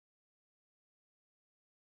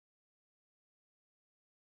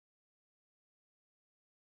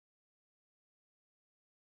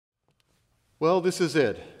Well, this is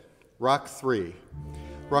it, Rock 3.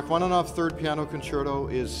 Rachmaninoff Third Piano Concerto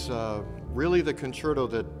is really the concerto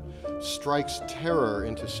that strikes terror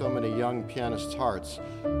into so many young pianists' hearts.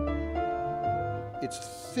 It's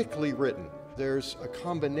thickly written. There's a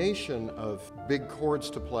combination of big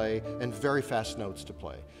chords to play and very fast notes to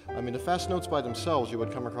play. I mean, the fast notes by themselves you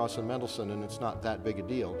would come across in Mendelssohn, and it's not that big a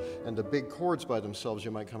deal. And the big chords by themselves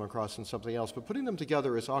you might come across in something else. But putting them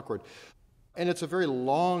together is awkward. And it's a very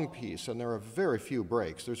long piece, and there are very few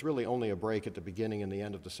breaks. There's really only a break at the beginning and the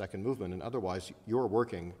end of the second movement, and otherwise you're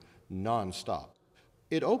working non-stop.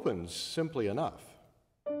 It opens simply enough.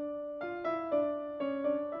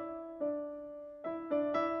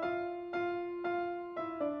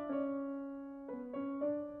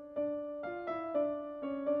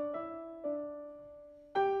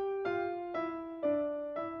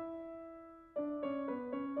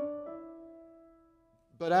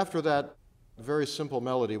 But after that very simple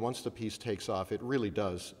melody, once the piece takes off, it really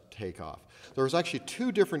does take off. There's actually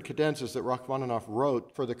two different cadenzas that Rachmaninoff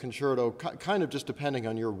wrote for the concerto, kind of just depending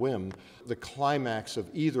on your whim. The climax of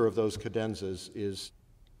either of those cadenzas is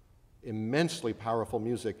immensely powerful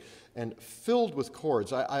music and filled with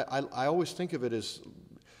chords. I always think of it as,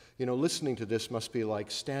 you know, listening to this must be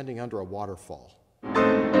like standing under a waterfall.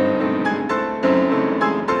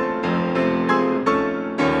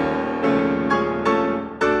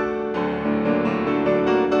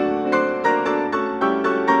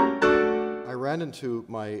 I ran into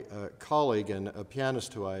my colleague and a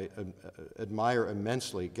pianist who I admire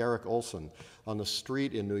immensely, Garrick Olson, on the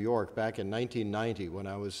street in New York back in 1990 when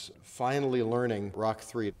I was finally learning Rock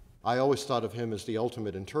 3. I always thought of him as the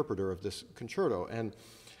ultimate interpreter of this concerto. And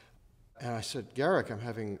I said, Garrick, I'm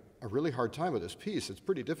having a really hard time with this piece. It's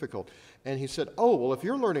pretty difficult. And he said, oh, well, if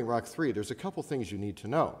you're learning Rock 3, there's a couple things you need to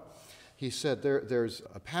know. He said there's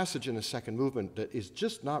a passage in the second movement that is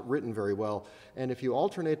just not written very well, and if you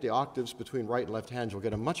alternate the octaves between right and left hands, you'll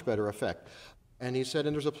get a much better effect. And he said,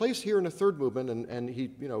 and there's a place here in the third movement, and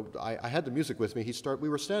he, you know, I had the music with me. We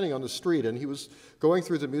were standing on the street, and he was going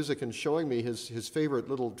through the music and showing me his favorite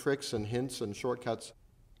little tricks and hints and shortcuts.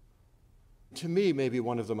 To me, maybe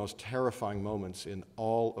one of the most terrifying moments in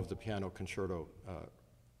all of the piano concerto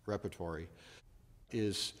repertory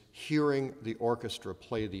is hearing the orchestra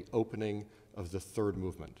play the opening of the third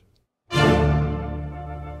movement.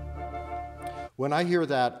 When I hear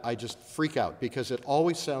that, I just freak out because it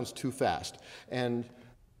always sounds too fast. And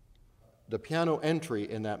the piano entry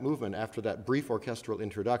in that movement, after that brief orchestral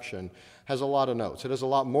introduction, has a lot of notes. It has a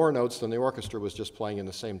lot more notes than the orchestra was just playing in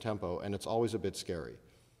the same tempo, and it's always a bit scary.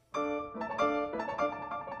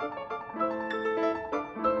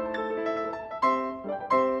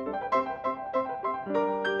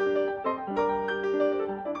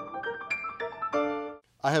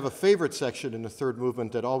 I have a favorite section in the third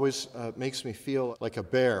movement that always makes me feel like a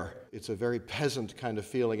bear. It's a very peasant kind of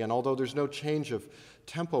feeling, and although there's no change of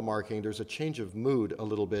tempo marking, there's a change of mood a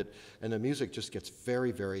little bit, and the music just gets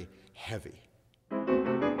very, very heavy.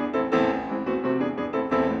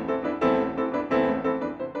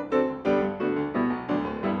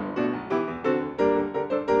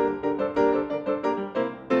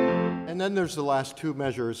 And then there's the last two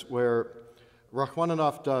measures where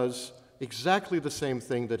Rachmaninoff does exactly the same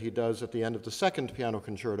thing that he does at the end of the second piano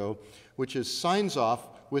concerto, which is signs off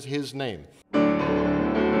with his name.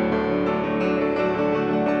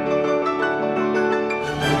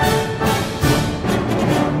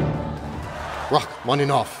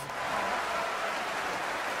 Rachmaninoff.